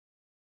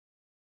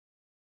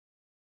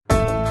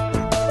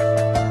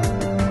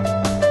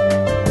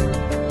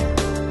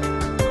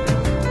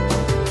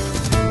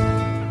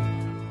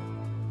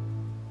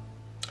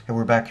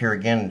back here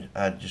again,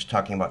 just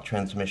talking about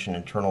transmission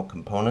internal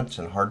components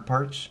and hard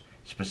parts,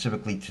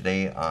 specifically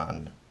today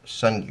on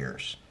sun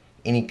gears.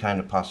 Any kind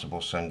of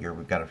possible sun gear.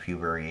 We've got a few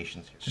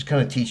variations here. Just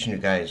kind of teaching you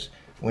guys,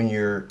 if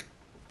you're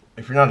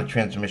not a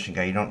transmission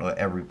guy, you don't know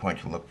every point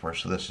to look for,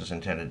 so this is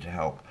intended to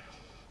help.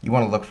 You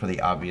want to look for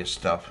the obvious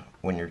stuff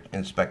when you're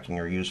inspecting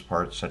your used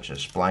parts, such as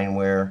spline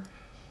wear,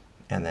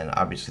 and then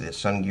obviously the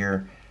sun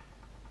gear.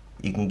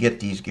 You can get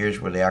these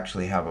gears where they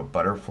actually have a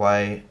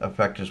butterfly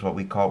effect, is what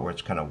we call it, where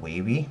it's kind of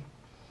wavy.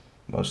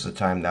 Most of the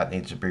time that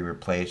needs to be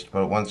replaced,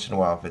 but once in a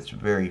while, if it's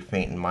very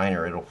faint and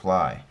minor, it'll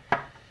fly.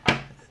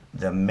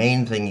 The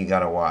main thing you got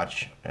to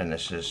watch, and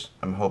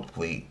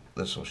hopefully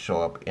this will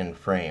show up in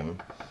frame,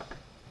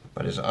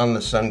 but is on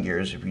the sun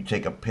gears, if you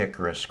take a pick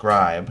or a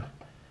scribe,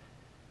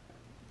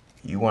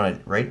 you want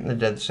it right in the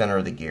dead center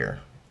of the gear.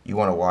 You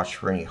want to watch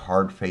for any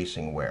hard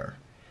facing wear,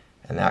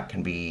 and that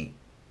can be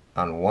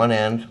on one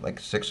end,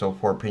 like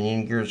 604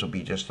 pinion gears will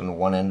be just on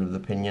one end of the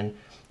pinion.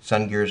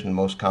 Sun gears, and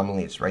most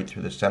commonly it's right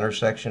through the center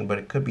section, but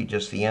it could be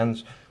just the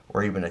ends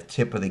or even a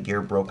tip of the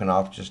gear broken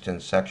off just in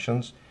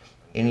sections.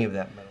 Any of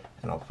that metal.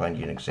 And I'll find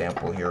you an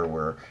example here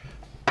where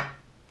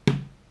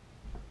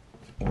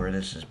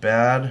this is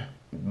bad.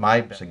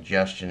 My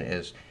suggestion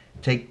is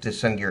take the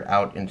sun gear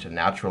out into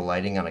natural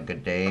lighting on a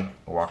good day,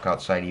 walk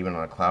outside even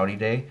on a cloudy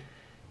day.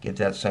 Get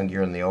that sun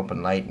gear in the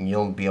open light and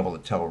you'll be able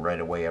to tell right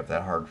away if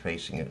that hard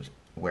facing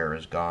wear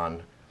is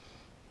gone.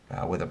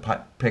 With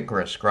a pick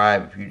or a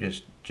scribe, if you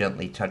just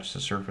gently touch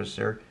the surface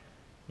there,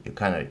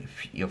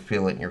 you'll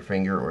feel it in your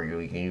finger, or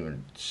you can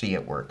even see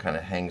it where it kind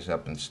of hangs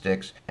up and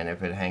sticks. And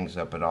if it hangs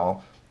up at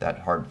all, that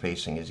hard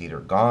facing is either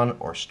gone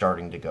or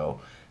starting to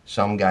go.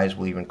 Some guys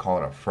will even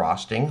call it a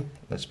frosting,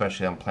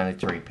 especially on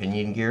planetary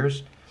pinion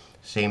gears.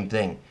 Same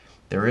thing.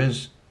 There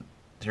is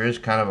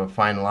kind of a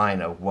fine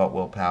line of what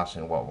will pass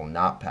and what will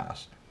not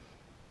pass.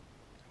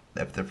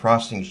 If the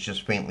frosting is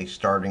just faintly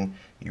starting,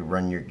 you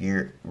run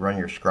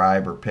your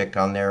scribe or pick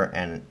on there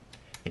and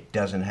it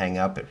doesn't hang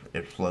up,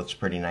 it floats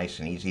pretty nice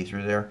and easy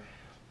through there,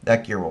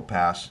 that gear will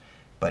pass.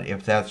 But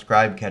if that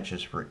scribe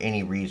catches for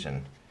any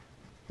reason,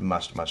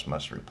 must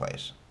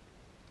replace.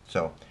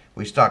 So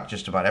we stock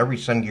just about every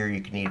sun gear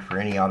you can need for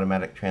any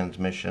automatic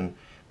transmission.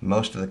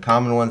 Most of the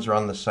common ones are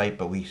on the site,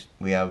 but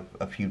we have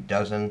a few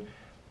dozen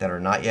that are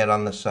not yet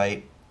on the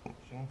site.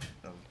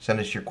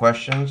 Send us your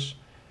questions.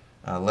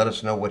 Let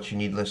us know what you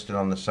need listed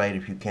on the site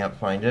if you can't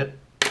find it.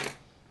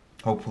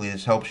 Hopefully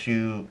this helps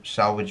you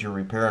salvage your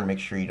repair and make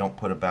sure you don't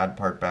put a bad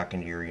part back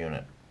into your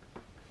unit.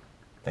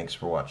 Thanks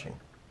for watching.